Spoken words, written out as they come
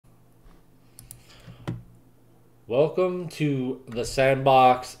Welcome to the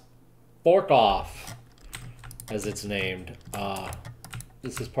Sandbox Fork Off, as it's named.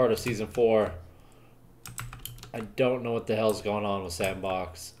 This is part of Season 4. I don't know what the hell's going on with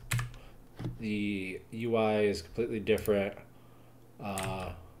Sandbox. The UI is completely different.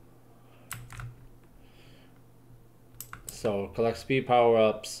 So, collect speed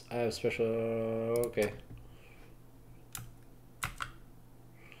power-ups. I have special... okay.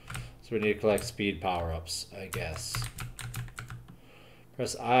 So we need to collect speed power-ups, I guess.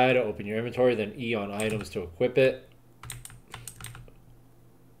 Press I to open your inventory, then E on items to equip it.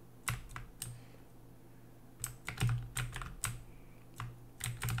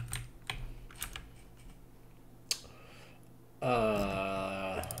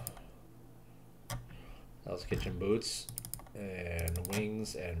 Hell's Kitchen boots and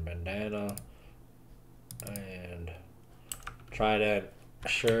wings and bandana and trident.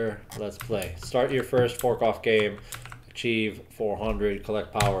 Sure, let's play. Start your first fork off game. Achieve 400.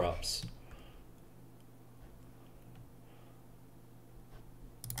 Collect power-ups.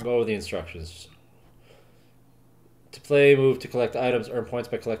 Go over the instructions. To play, move to collect items. Earn points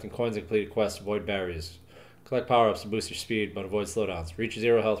by collecting coins and completed quests. Avoid barriers. Collect power-ups to boost your speed, but avoid slowdowns. Reach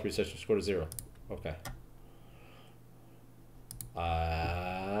 0 health. Reset your score to 0. Okay.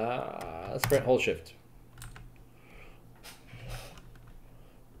 Sprint, hold shift.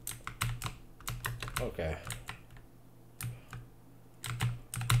 Okay.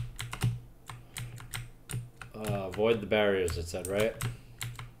 Avoid the barriers, it said, right?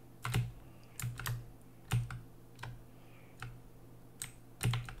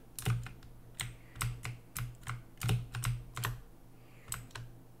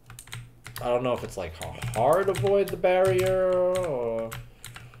 I don't know if it's like how hard to avoid the barrier or...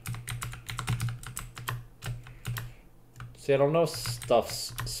 See, I don't know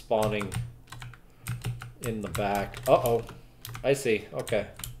stuff's spawning in the back. Uh-oh. I see. Okay.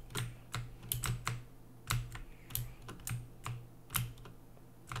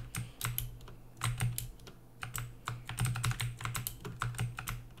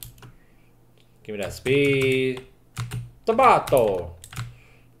 Give me that speed. Tomato.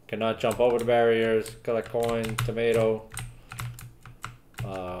 Cannot jump over the barriers. Collect coin. Tomato.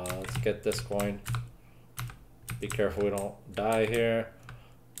 Let's get this coin. Be careful we don't die here.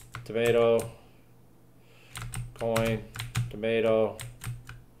 Tomato. Coin. Tomato.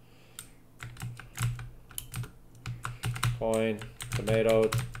 Coin. Tomato.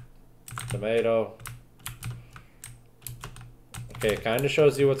 Tomato. Okay, it kind of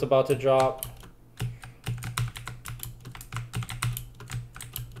shows you what's about to drop.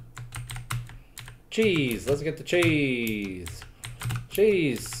 Cheese. Let's get the cheese.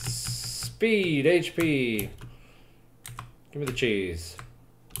 Cheese. Speed. HP. Give me the cheese.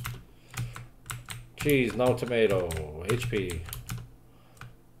 Cheese, no tomato. HP.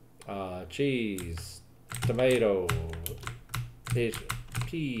 Cheese. Tomato.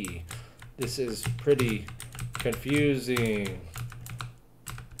 HP. This is pretty confusing.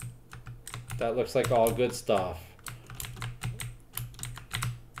 That looks like all good stuff.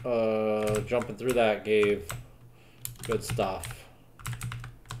 Jumping through that gave good stuff.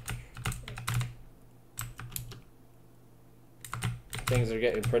 Things are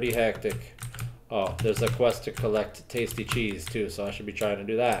getting pretty hectic. Oh, there's a quest to collect tasty cheese too, so I should be trying to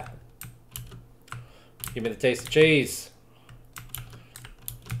do that. Give me the tasty cheese.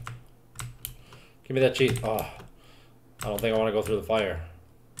 Give me that cheese. Oh, I don't think I want to go through the fire.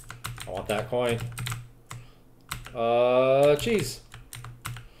 I want that coin. Cheese.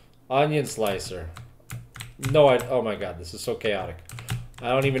 Onion slicer. No, oh my god, this is so chaotic. I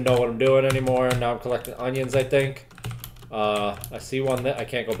don't even know what I'm doing anymore. Now I'm collecting onions, I think. I see one that I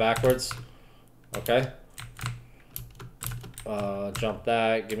can't go backwards. Okay. Jump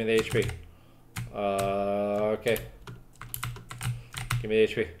that. Give me the HP. Okay. Give me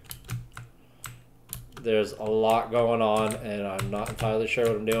the HP. There's a lot going on, and I'm not entirely sure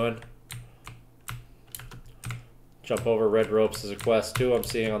what I'm doing. Jump over red ropes is a quest too. I'm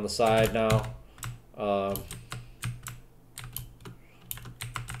seeing on the side now.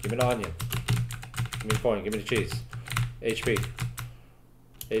 Give me an onion. Give me the coin. Give me the cheese. HP.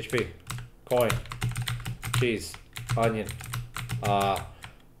 HP. Coin. Cheese. Onion.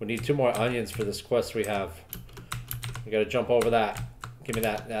 We need 2 more onions for this quest we have. We gotta jump over that. Give me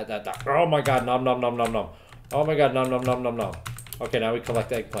that. Oh my god, nom nom nom nom nom. Oh my god, nom nom nom nom nom. Okay, now we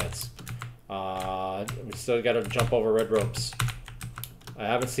collect eggplants. We still gotta jump over red ropes. I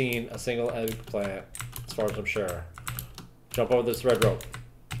haven't seen a single eggplant, as far as I'm sure. Jump over this red rope.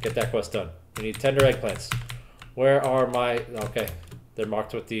 Get that quest done. We need tender eggplants. Where are my... Okay. They're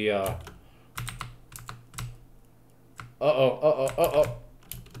marked with the... Uh-oh, uh-oh, uh-oh.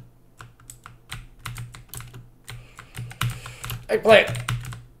 Eggplant!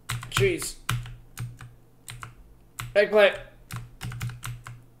 Jeez. Eggplant!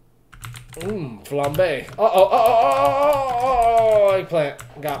 Flambe. Uh-oh, uh-oh, eggplant.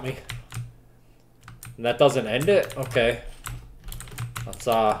 Got me. And that doesn't end it? Okay. That's,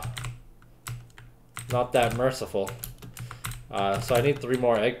 not that merciful. So I need 3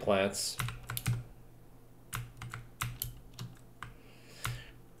 more eggplants.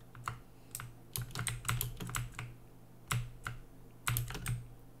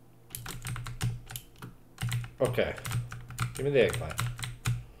 Okay. Give me the eggplant.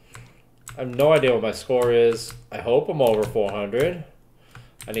 I have no idea what my score is. I hope I'm over 400.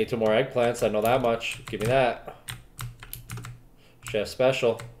 I need 2 more eggplants. I know that much. Give me that. Chef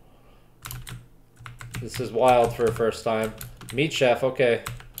special. This is wild for a first time. Meat chef, okay.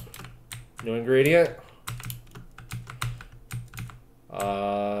 New ingredient.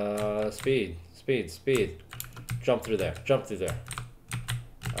 Speed. Speed, speed. Jump through there. Jump through there.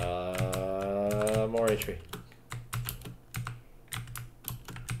 More HP.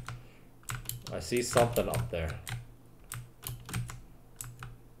 I see something up there.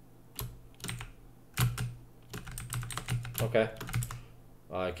 Okay.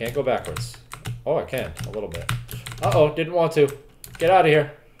 I can't go backwards. Oh, I can. A little bit. Uh-oh, didn't want to. Get out of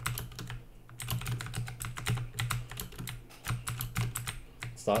here.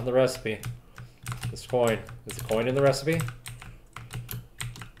 It's not in the recipe. This coin. Is the coin in the recipe?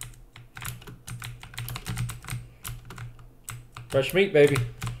 Fresh meat, baby.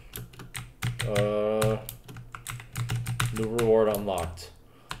 New reward unlocked.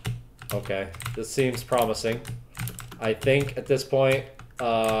 Okay, this seems promising. I think at this point,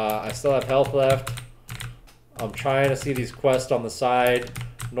 I still have health left. I'm trying to see these quests on the side.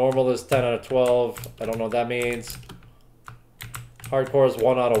 Normal is 10 out of 12. I don't know what that means. Hardcore is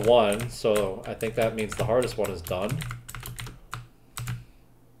 1 out of 1, so I think that means the hardest one is done.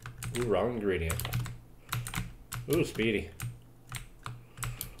 Ooh, wrong ingredient. Ooh, speedy.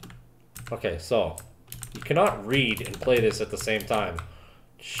 Okay, so you cannot read and play this at the same time.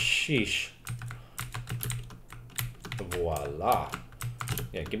 Sheesh. Voila.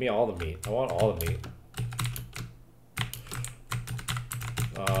 Yeah, give me all the meat. I want all the meat.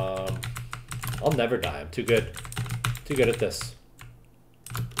 I'll never die. I'm too good. Too good at this.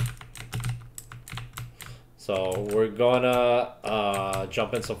 So we're gonna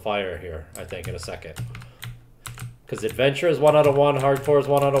jump in some fire here, I think, in a second. Because adventure is 1 out of 1, hardcore is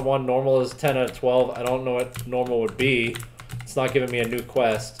 1 out of 1, normal is 10 out of 12. I don't know what normal would be. It's not giving me a new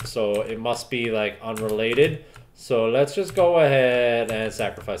quest, so it must be like unrelated. So let's just go ahead and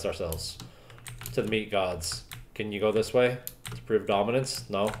sacrifice ourselves to the meat gods. Can you go this way to prove dominance?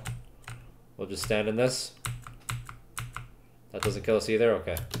 No. We'll just stand in this. That doesn't kill us either?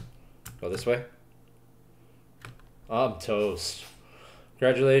 Okay. Go this way. I'm toast.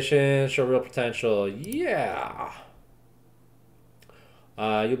 Congratulations, show real potential. Yeah.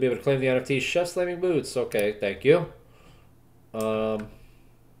 You'll be able to claim the NFT Chef's Flaming Boots. Okay, thank you. Oh,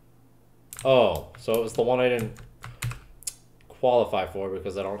 so it was the one I didn't qualify for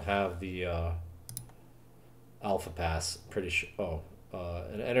because I don't have the Alpha Pass. Pretty sure. Oh,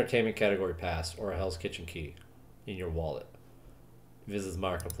 an entertainment category pass or a Hell's Kitchen key in your wallet. Visit the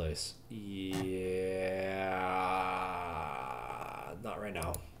marketplace. Yeah, not right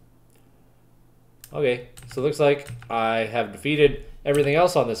now. Okay, so it looks like I have defeated everything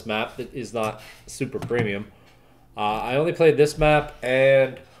else on this map that is not super premium. I only played this map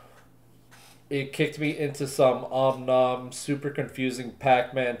and it kicked me into some Om-Nom super confusing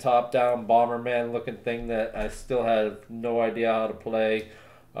Pac-Man top-down Bomberman looking thing that I still have no idea how to play.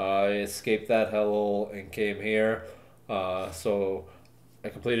 I escaped that hellhole and came here. So I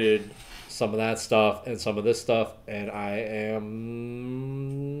completed some of that stuff and some of this stuff, and I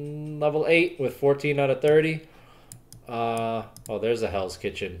am level 8 with 14 out of 30. Oh, there's a Hell's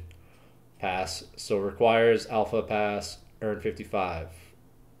Kitchen pass. So requires Alpha Pass, earn 55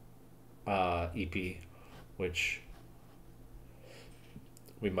 EP, which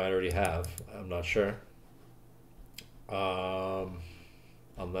we might already have. I'm not sure.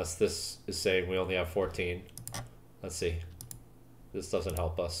 Unless this is saying we only have 14. Let's see. This doesn't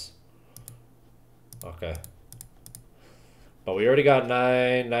help us. Okay. But we already got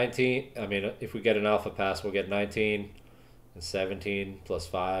 19. I mean, if we get an Alpha Pass, we'll get 19 and 17 plus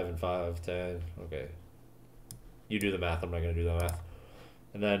 5 and 5, 10. Okay. You do the math. I'm not going to do the math.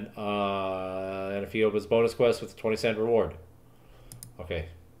 And then, and if he opens bonus quest with a 20 cent reward. Okay.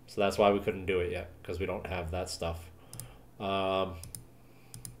 So that's why we couldn't do it yet, because we don't have that stuff.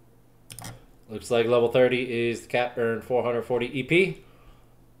 Looks like level 30 is the cat earned 440 EP to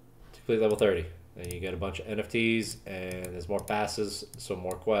complete level 30. And you get a bunch of NFTs, and there's more passes, so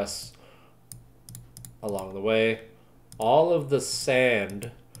more quests along the way. All of the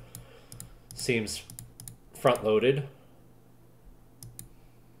sand seems front-loaded.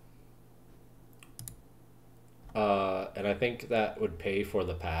 And I think that would pay for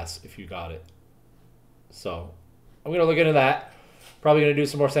the pass if you got it. So I'm going to look into that. Probably going to do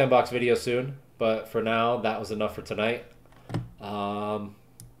some more Sandbox videos soon. But for now, that was enough for tonight.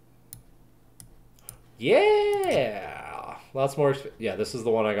 Yeah. Lots more. Yeah, this is the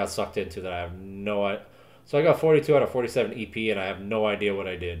one I got sucked into that I have no idea. So I got 42 out of 47 EP, and I have no idea what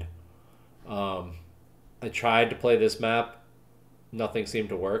I did. I tried to play this map. Nothing seemed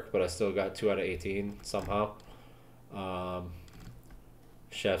to work, but I still got 2 out of 18 somehow.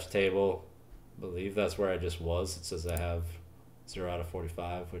 Chef's table. I believe that's where I just was. It says I have 0 out of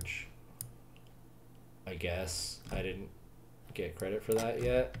 45, which I guess I didn't get credit for that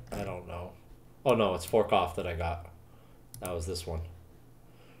yet. I don't know. Oh no, it's fork off that I got. That was this one.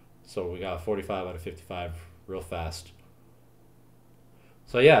 So we got 45 out of 55 real fast.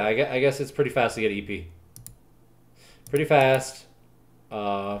 So yeah, I guess it's pretty fast to get EP. Pretty fast.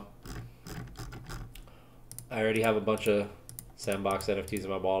 I already have a bunch of Sandbox NFTs in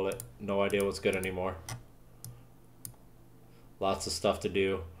my wallet. No idea what's good anymore. Lots of stuff to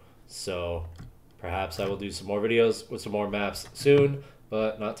do. So perhaps I will do some more videos with some more maps soon,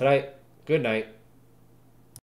 but not tonight. Good night.